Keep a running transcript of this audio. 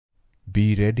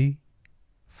Be ready.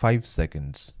 5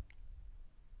 seconds.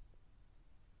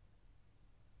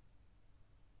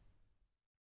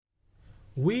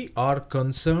 We are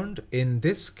concerned in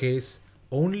this case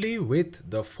only with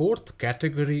the fourth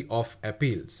category of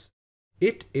appeals.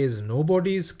 It is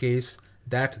nobody's case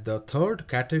that the third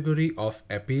category of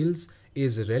appeals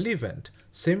is relevant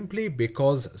simply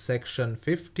because Section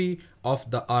 50 of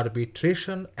the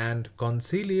Arbitration and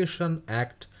Conciliation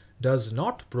Act does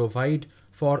not provide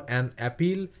for an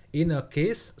appeal in a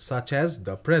case such as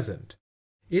the present.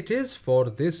 It is for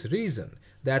this reason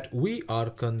that we are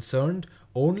concerned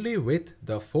only with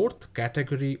the fourth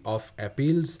category of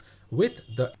appeals, with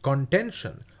the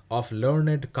contention of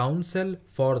learned counsel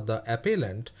for the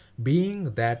appellant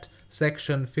being that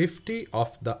Section 50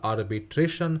 of the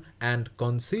Arbitration and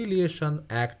Conciliation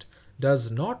Act does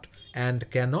not and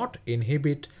cannot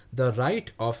inhibit the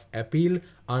right of appeal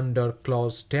under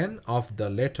Clause 10 of the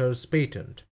letters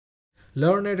patent.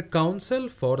 Learned counsel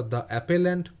for the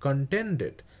appellant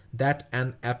contended that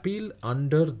an appeal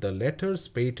under the letters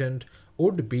patent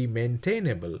would be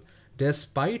maintainable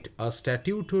despite a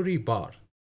statutory bar.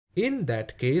 In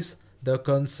that case, the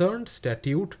concerned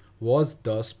statute was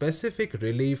the Specific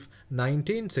Relief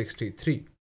 1963.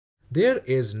 There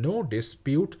is no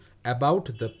dispute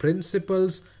about the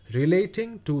principles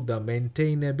relating to the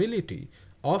maintainability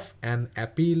of an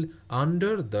appeal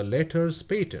under the letters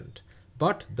patent,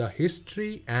 but the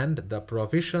history and the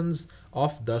provisions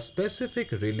of the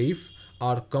specific relief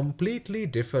are completely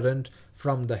different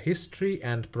from the history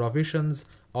and provisions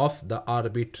of the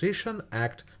Arbitration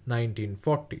Act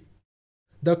 1940.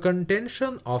 The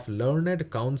contention of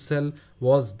learned counsel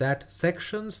was that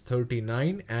Sections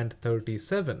 39 and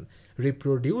 37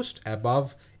 reproduced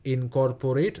above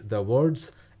incorporate the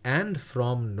words "and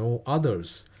from no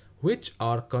others," which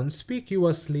are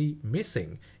conspicuously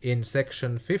missing in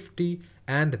Section 50,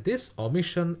 and this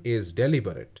omission is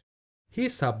deliberate. He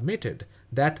submitted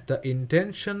that the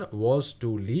intention was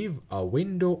to leave a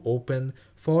window open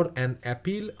for an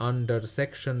appeal under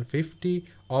Section 50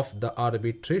 of the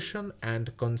Arbitration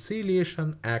and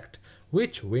Conciliation Act,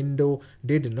 which window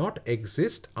did not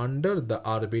exist under the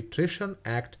Arbitration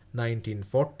Act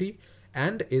 1940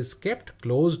 and is kept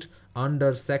closed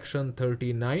under Section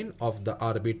 39 of the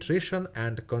Arbitration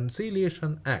and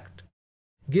Conciliation Act.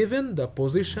 Given the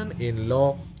position in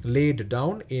law laid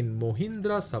down in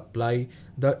Mahindra Supply,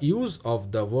 the use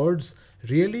of the words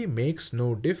really makes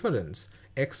no difference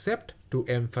except to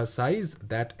emphasize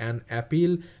that an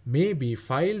appeal may be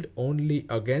filed only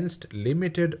against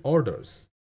limited orders.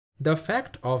 The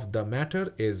fact of the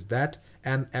matter is that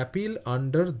an appeal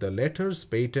under the letters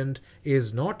patent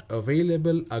is not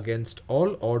available against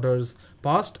all orders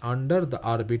passed under the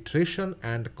Arbitration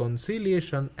and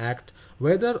Conciliation Act,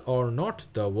 whether or not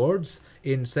the words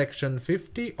in Section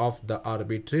 50 of the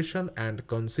Arbitration and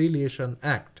Conciliation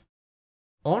Act.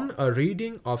 On a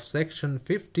reading of Section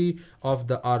 50 of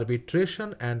the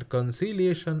Arbitration and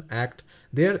Conciliation Act,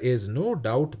 there is no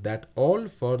doubt that all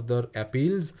further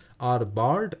appeals are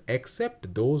barred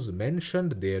except those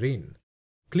mentioned therein.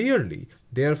 Clearly,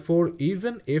 therefore,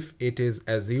 even if it is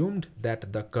assumed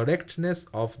that the correctness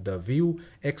of the view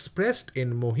expressed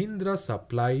in Mahindra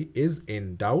Supply is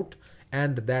in doubt,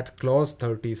 and that Clause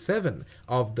 37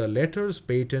 of the letters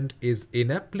patent is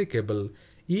inapplicable,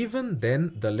 even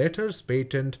then the letters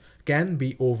patent can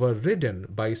be overridden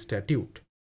by statute.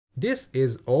 This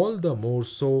is all the more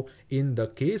so in the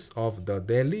case of the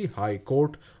Delhi High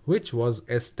Court, which was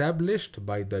established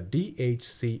by the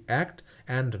DHC Act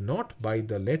and not by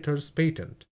the letters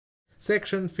patent.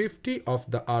 Section 50 of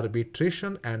the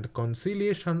Arbitration and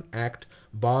Conciliation Act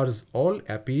bars all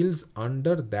appeals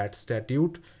under that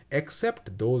statute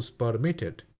except those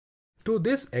permitted. To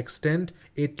this extent,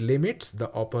 it limits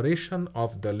the operation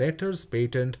of the letters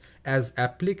patent as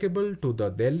applicable to the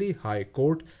Delhi High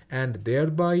Court and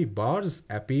thereby bars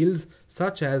appeals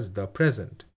such as the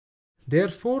present.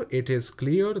 Therefore, it is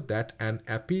clear that an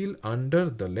appeal under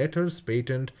the letters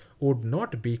patent would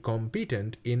not be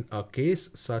competent in a case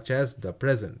such as the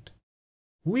present.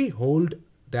 We hold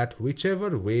that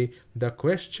whichever way the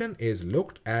question is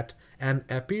looked at, an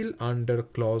appeal under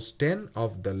Clause 10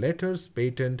 of the letters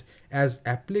patent as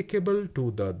applicable to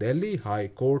the Delhi High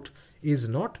Court is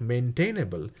not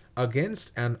maintainable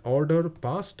against an order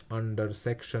passed under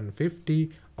Section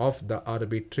 50 of the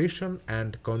Arbitration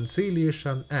and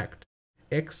Conciliation Act,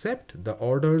 except the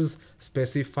orders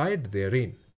specified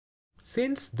therein.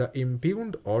 Since the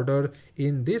impugned order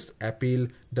in this appeal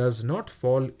does not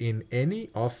fall in any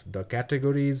of the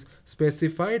categories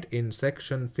specified in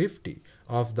Section 50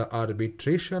 of the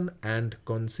Arbitration and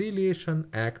Conciliation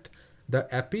Act, the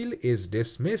appeal is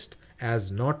dismissed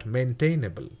as not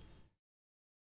maintainable.